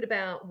you tell us a bit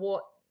about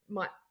what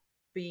might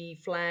be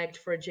flagged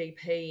for a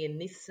GP in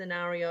this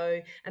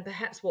scenario, and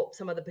perhaps what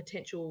some of the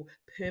potential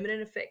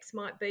permanent effects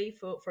might be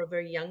for a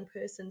very young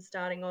person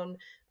starting on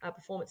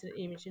performance and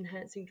image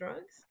enhancing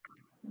drugs?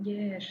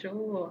 Yeah,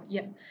 sure.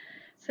 Yeah.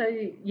 So,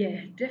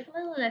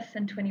 definitely less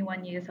than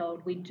 21 years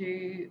old, we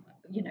do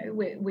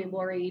we're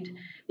worried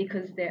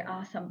because there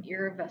are some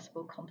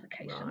irreversible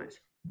complications,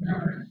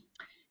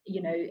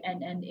 Right.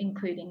 and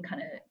including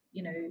kind of,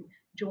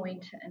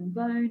 joint and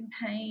bone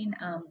pain,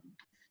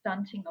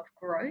 stunting of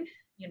growth,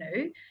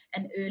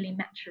 and early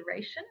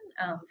maturation,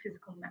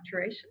 physical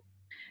maturation,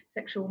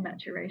 sexual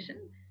maturation.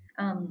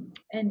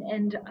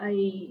 And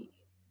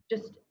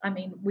I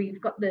mean,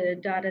 we've got the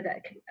data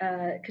that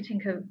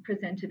Katinka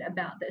presented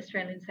about the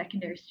Australian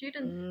Secondary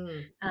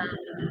Students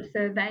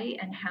Survey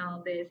and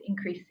how there's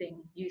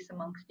increasing use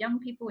amongst young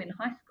people in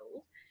high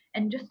schools.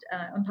 And just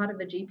I'm part of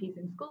the GPs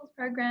in Schools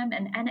program,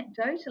 and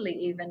anecdotally,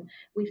 even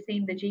we've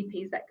seen the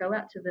GPs that go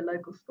out to the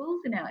local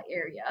schools in our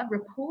area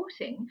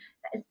reporting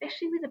that,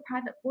 especially with the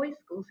private boys'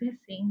 schools, they're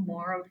seeing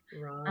more of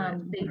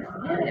these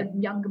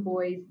younger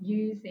boys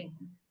using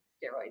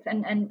steroids,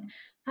 and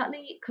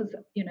partly because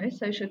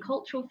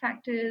socio-cultural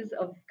factors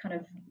of kind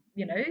of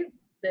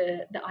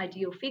the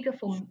ideal figure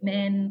for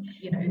men,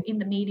 in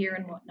the media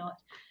and whatnot,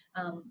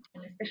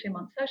 and especially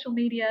among social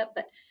media.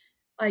 But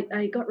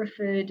I got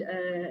referred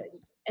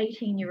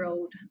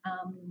 18-year-old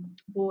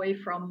boy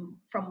from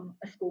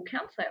a school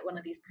counselor at one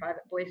of these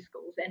private boys'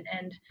 schools,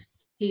 and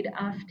he'd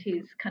asked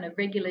his kind of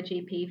regular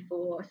GP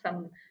for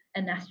some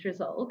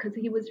anastrozole because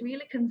he was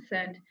really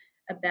concerned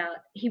about,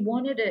 he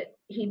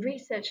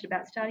researched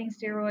about starting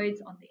steroids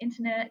on the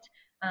internet.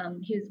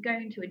 He was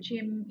going to a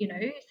gym,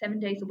 7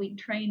 days a week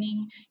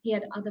training. He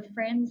had other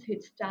friends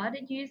who'd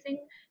started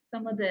using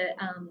some of the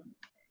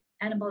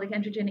anabolic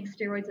androgenic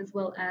steroids, as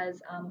well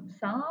as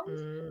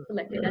SARMs,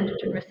 selective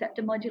androgen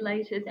receptor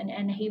modulators,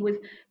 and he was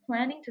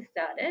planning to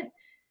start it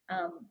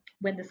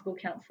when the school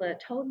counsellor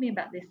told me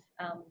about this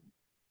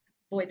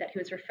boy that he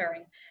was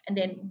referring. And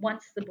then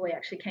once the boy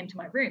actually came to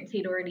my rooms,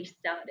 he'd already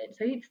started.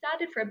 So he'd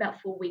started for about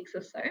 4 weeks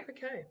or so.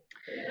 Okay.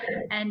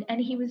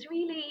 And he was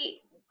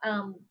really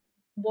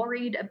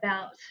worried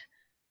about,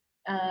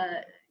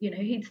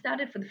 he'd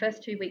started for the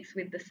first 2 weeks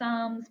with the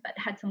SARMs, but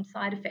had some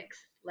side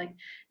effects like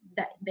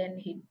that. Then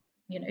he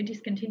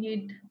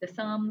discontinued the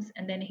SARMs,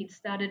 and then he'd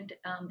started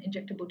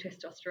injectable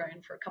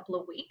testosterone for a couple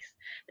of weeks.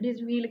 But he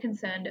was really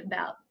concerned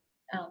about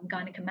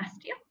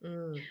gynecomastia.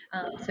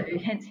 So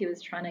hence he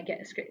was trying to get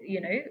a script,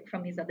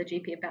 from his other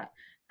GP about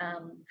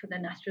for the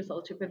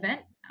anastrozole to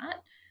prevent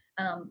that.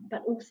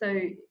 But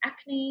also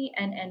acne,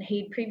 and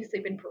he'd previously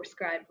been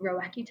prescribed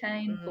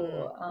Roaccutane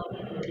for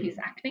his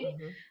acne.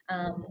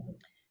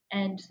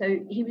 And so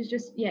he was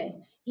just,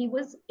 he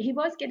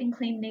was getting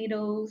clean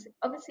needles.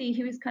 Obviously,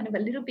 he was kind of a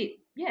little bit,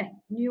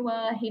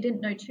 newer. He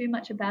didn't know too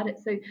much about it.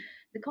 So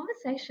the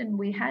conversation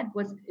we had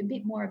was a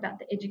bit more about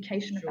the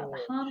education about the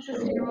harms of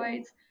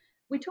steroids.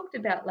 We talked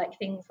about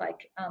things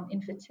like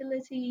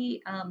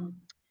infertility, and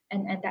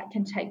that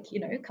can take,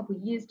 a couple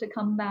of years to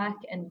come back,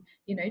 and,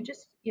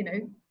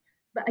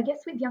 but I guess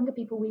with younger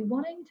people, we're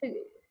wanting to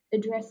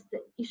address the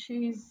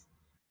issues.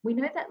 We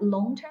know that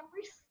long-term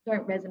risks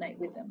don't resonate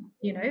with them,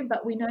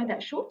 but we know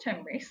that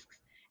short-term risks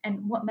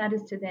and what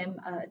matters to them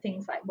are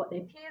things like what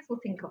their peers will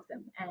think of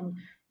them, and,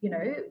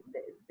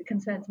 the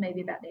concerns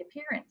maybe about their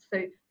appearance.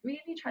 So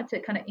really tried to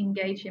kind of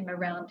engage him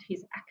around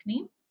his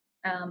acne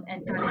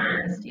and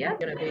gynecomastia.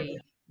 Going to be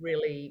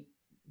really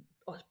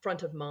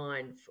front of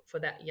mind for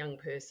that young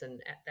person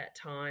at that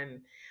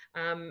time.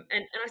 And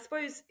I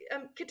suppose,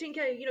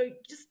 Katinka,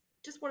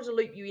 just wanted to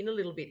loop you in a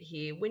little bit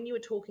here. When you were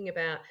talking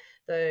about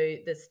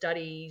the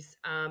studies,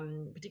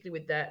 particularly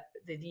with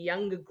the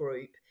younger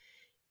group,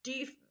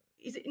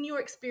 is it in your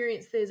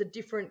experience there's a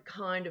different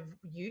kind of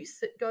use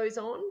that goes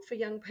on for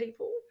young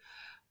people?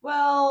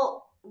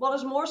 Well, what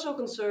is more so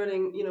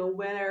concerning,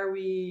 where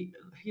we,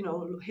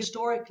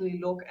 historically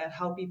look at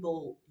how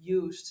people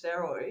use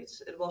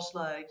steroids, it was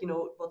like,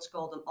 what's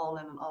called an on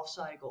and an off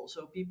cycle.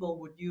 So people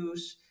would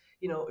use,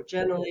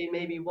 generally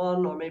maybe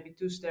 1 or maybe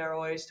 2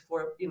 steroids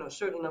for, a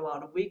certain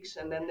amount of weeks,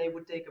 and then they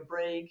would take a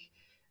break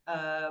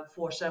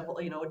for several,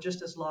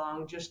 just as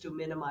long, just to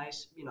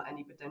minimize,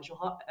 any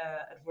potential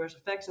adverse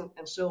effects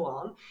and so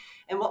on.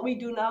 And what we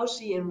do now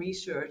see in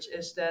research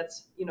is that,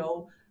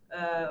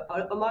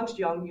 amongst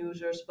young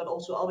users, but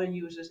also other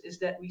users, is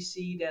that we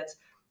see that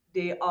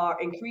they are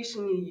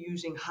increasingly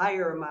using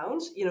higher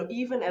amounts,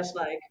 even as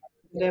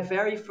their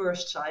very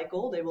first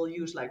cycle, they will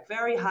use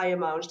very high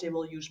amounts. They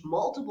will use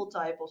multiple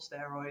types of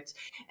steroids,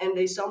 and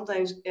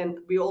and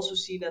we also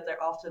see that they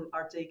often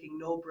are taking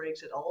no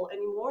breaks at all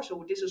anymore.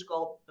 So this is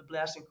called the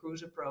blast and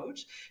cruise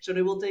approach. So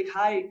they will take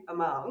high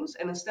amounts,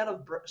 and instead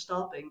of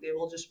stopping, they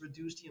will just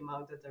reduce the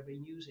amount that they've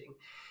been using.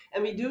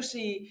 And we do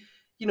see,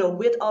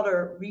 with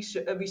other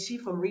research, we see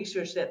from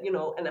research that,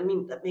 and I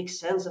mean, that makes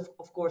sense,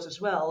 of course,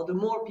 as well. The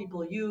more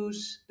people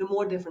use, the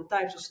more different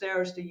types of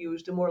steroids they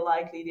use, the more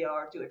likely they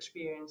are to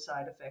experience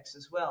side effects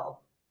as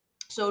well.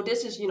 So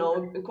this is,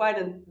 quite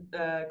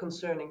a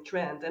concerning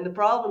trend. And the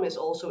problem is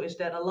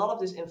that a lot of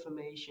this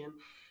information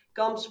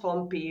comes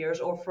from peers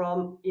or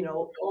from,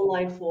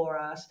 online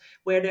forums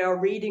where they are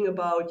reading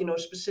about,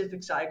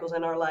 specific cycles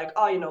and are like,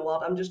 oh, you know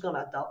what, I'm just going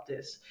to adopt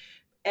this.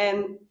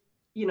 And,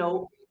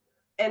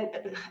 and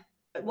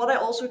what I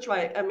also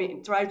try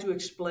to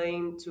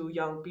explain to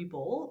young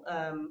people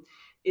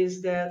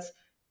is that,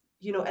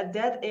 at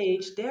that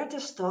age, their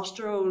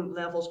testosterone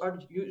levels are,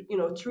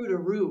 through the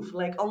roof.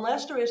 Like,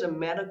 unless there is a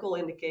medical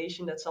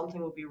indication that something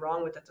will be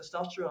wrong with the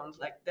testosterone,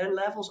 like their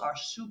levels are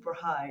super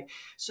high.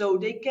 So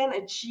they can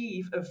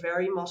achieve a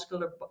very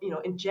muscular,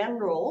 in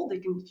general, they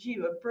can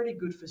achieve a pretty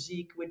good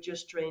physique with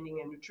just training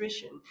and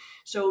nutrition.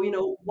 So,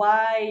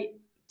 why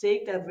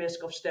take that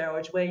risk of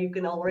steroids where you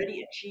can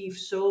already achieve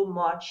so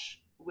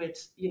much with,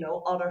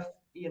 other,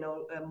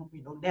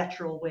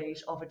 natural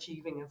ways of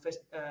achieving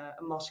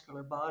a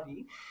muscular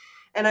body?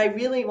 And I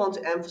really want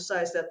to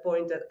emphasize that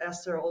point that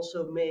Esther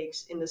also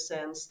makes, in the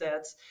sense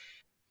that,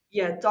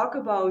 yeah, talk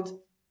about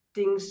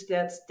things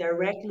that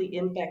directly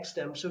impacts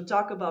them. So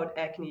talk about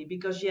acne,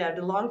 because yeah,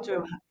 the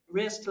long-term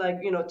risk,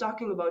 like,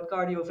 talking about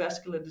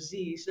cardiovascular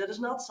disease, that is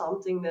not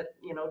something that,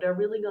 they're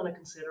really going to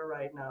consider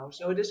right now.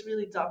 So it is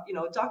really talk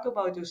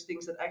about those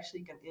things that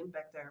actually can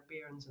impact their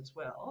appearance as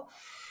well.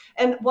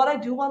 And what I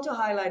do want to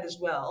highlight as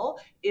well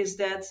is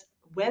that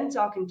when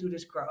talking to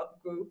this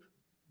group,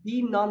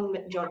 be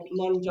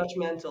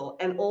non-judgmental,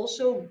 and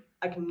also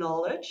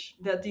acknowledge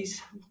that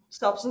these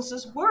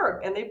substances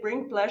work and they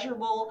bring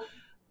pleasurable,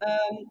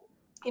 um,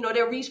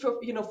 they're for,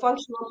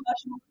 functional and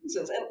pleasurable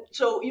reasons. And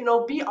so,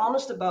 be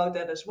honest about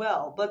that as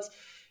well. But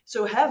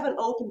so have an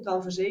open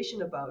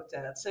conversation about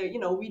that. So,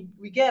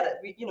 we get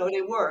it,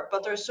 they work,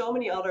 but there's so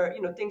many other,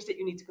 things that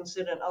you need to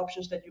consider and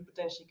options that you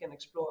potentially can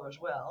explore as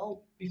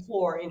well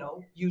before,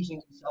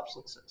 using these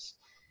substances.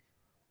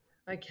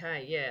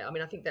 Okay, yeah. I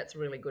mean, I think that's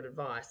really good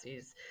advice,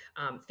 is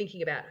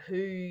thinking about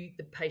who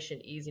the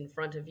patient is in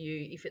front of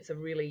you. If it's a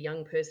really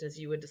young person, as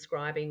you were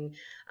describing,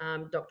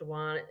 Dr.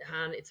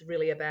 Han, it's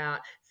really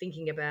about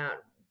thinking about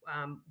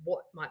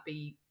what might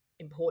be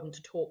important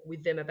to talk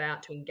with them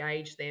about, to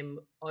engage them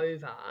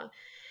over.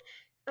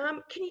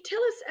 Can you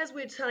tell us, as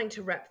we're starting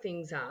to wrap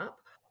things up,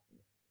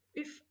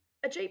 if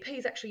a GP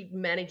is actually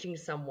managing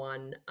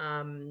someone,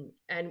 and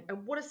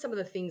what are some of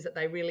the things that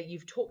they really,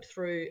 you've talked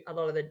through a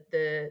lot of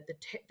the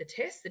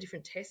tests, the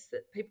different tests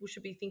that people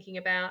should be thinking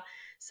about,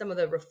 some of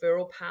the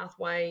referral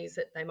pathways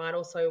that they might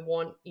also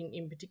want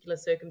in particular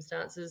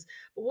circumstances.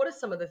 But what are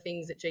some of the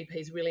things that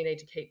GPs really need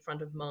to keep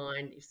front of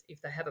mind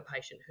if they have a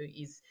patient who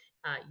is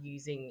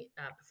using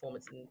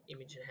performance and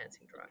image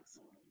enhancing drugs?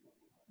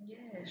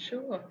 Yeah,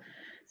 sure.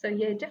 So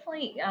yeah,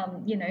 definitely,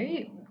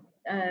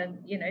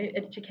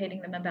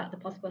 educating them about the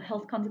possible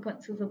health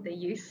consequences of their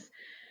use,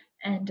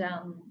 and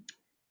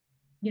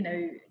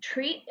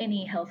treat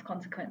any health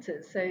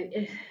consequences. So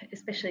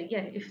especially,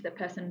 yeah, if the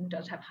person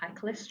does have high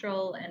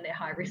cholesterol and they're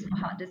high risk for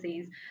heart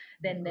disease,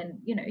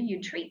 then you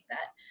treat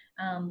that.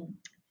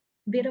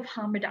 Bit of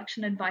harm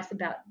reduction advice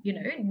about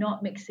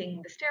not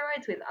mixing the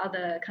steroids with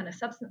other kind of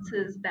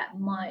substances that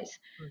might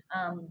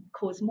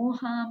cause more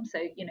harm. So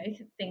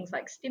things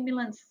like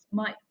stimulants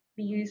might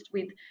be used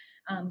with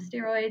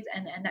steroids,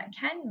 and that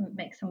can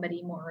make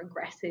somebody more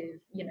aggressive,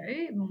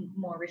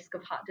 more risk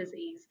of heart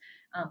disease,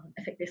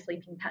 affect their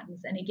sleeping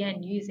patterns. And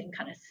again, using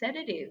kind of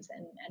sedatives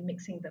and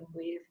mixing them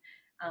with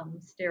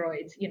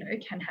steroids,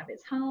 can have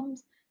its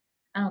harms.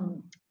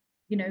 um,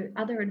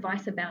 Other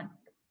advice about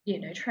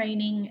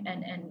training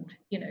and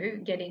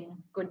getting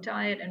good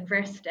diet and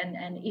rest,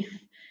 and if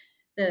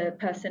the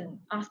person,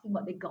 asking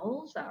what their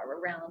goals are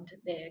around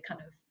their kind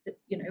of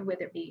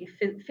whether it be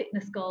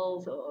fitness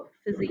goals or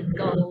physique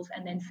goals,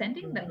 and then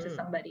sending them to Mm-hmm.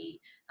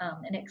 somebody,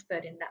 an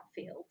expert in that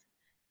field.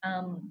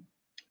 um,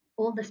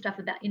 all the stuff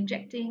about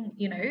injecting,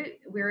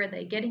 where are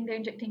they getting their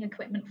injecting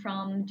equipment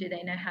from? Do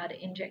they know how to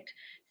inject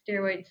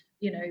steroids,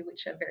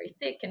 which are very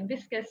thick and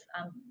viscous,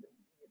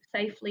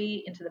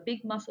 safely into the big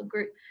muscle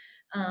group?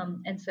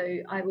 And so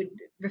I would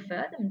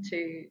refer them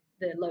to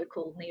the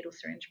local needle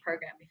syringe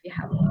program if you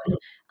have one.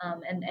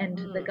 And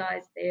the Mm.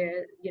 guys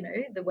there,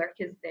 the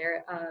workers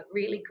there are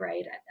really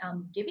great at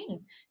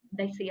giving.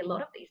 They see a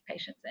lot of these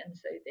patients, and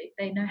so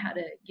they know how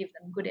to give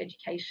them good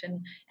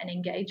education and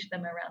engage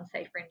them around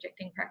safer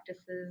injecting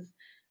practices.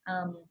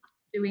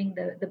 Doing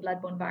the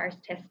bloodborne virus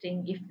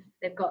testing if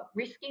they've got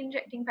risky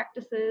injecting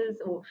practices,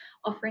 or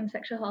offering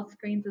sexual health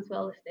screens as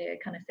well if they're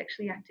kind of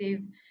sexually active,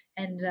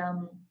 and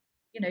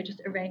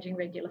just arranging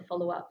regular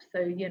follow-up. So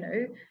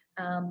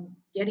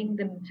getting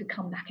them to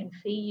come back and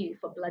see you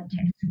for blood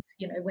tests,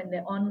 when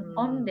they're on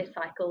Mm. their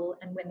cycle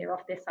and when they're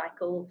off their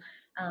cycle.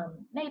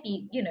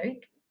 Maybe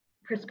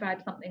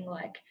prescribe something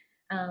like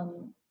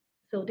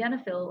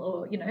sildenafil,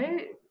 or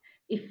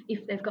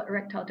if they've got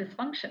erectile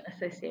dysfunction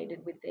associated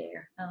with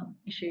their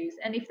issues,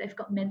 and if they've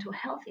got mental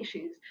health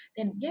issues,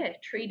 then yeah,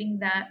 treating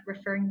that,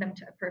 referring them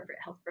to appropriate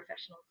health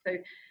professionals. So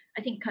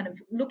I think kind of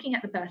looking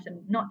at the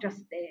person, not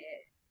just their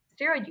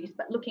steroid use,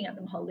 but looking at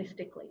them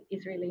holistically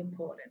is really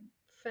important.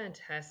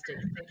 Fantastic.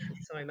 Thank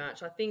you so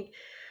much. I think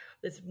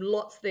there's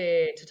lots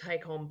there to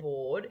take on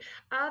board.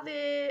 Are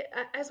there,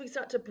 as we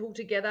start to pull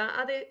together,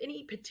 are there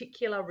any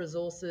particular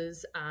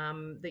resources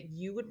that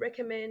you would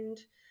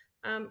recommend,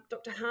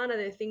 Dr. Han? Are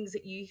there things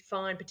that you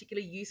find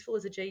particularly useful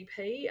as a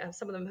GP?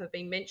 Some of them have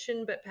been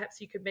mentioned, but perhaps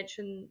you could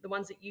mention the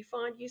ones that you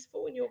find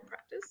useful in your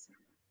practice.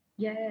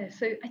 Yeah,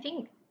 so I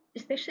think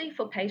especially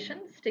for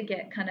patients to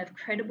get kind of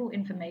credible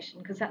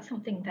information, because that's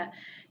something that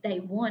they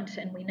want.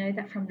 And we know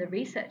that from the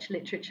research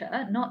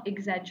literature, not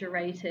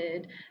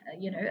exaggerated,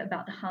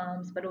 about the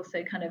harms, but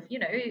also kind of,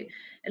 a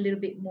little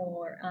bit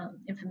more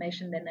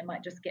information than they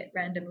might just get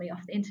randomly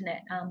off the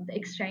internet. The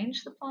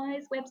Exchange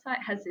Supplies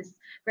website has this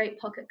great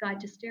pocket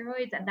guide to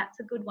steroids, and that's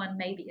a good one,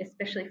 maybe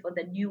especially for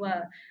the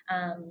newer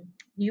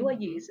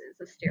users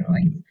of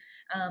steroids.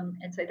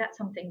 And so that's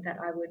something that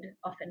I would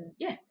often,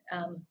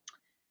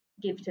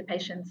 give to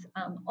patients.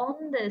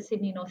 On the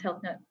Sydney North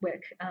Health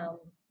Network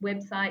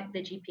website, the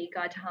GP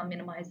Guide to Harm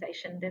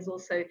Minimisation, there's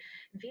also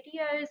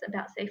videos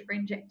about safer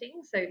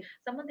injecting. So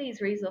some of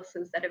these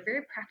resources that are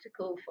very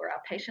practical for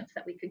our patients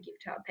that we could give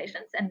to our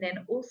patients. And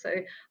then also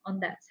on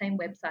that same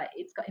website,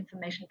 it's got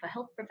information for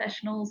health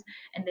professionals,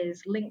 and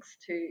there's links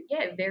to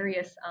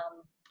various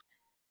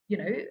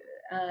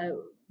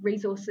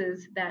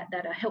resources that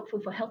are helpful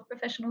for health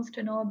professionals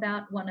to know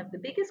about. One of the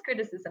biggest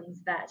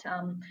criticisms that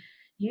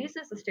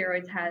users of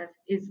steroids have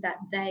is that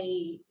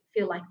they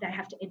feel like they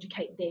have to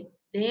educate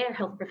their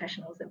health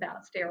professionals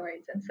about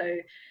steroids. And so,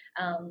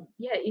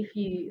 if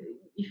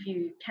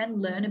you can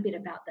learn a bit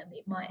about them,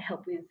 it might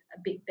help with a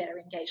bit better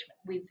engagement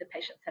with the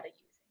patients that are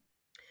using.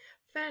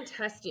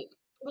 Fantastic.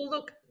 Well,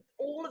 look,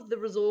 all of the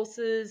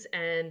resources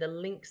and the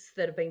links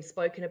that have been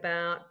spoken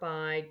about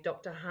by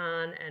Dr.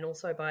 Hahn and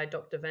also by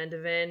Dr. Van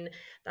der Ven,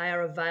 they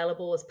are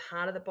available as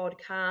part of the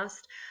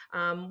podcast.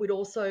 We'd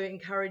also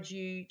encourage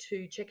you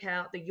to check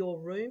out the Your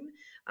Room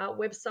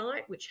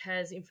website, which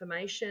has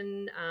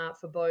information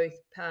for both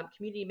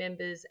community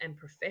members and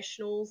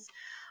professionals.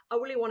 I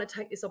really want to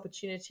take this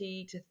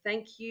opportunity to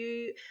thank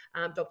you,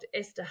 Dr.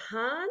 Esther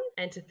Hahn,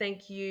 and to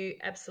thank you,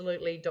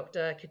 absolutely,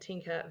 Dr.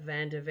 Katinka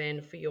Van der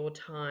Ven, for your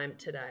time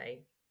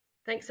today.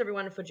 Thanks,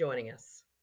 everyone, for joining us.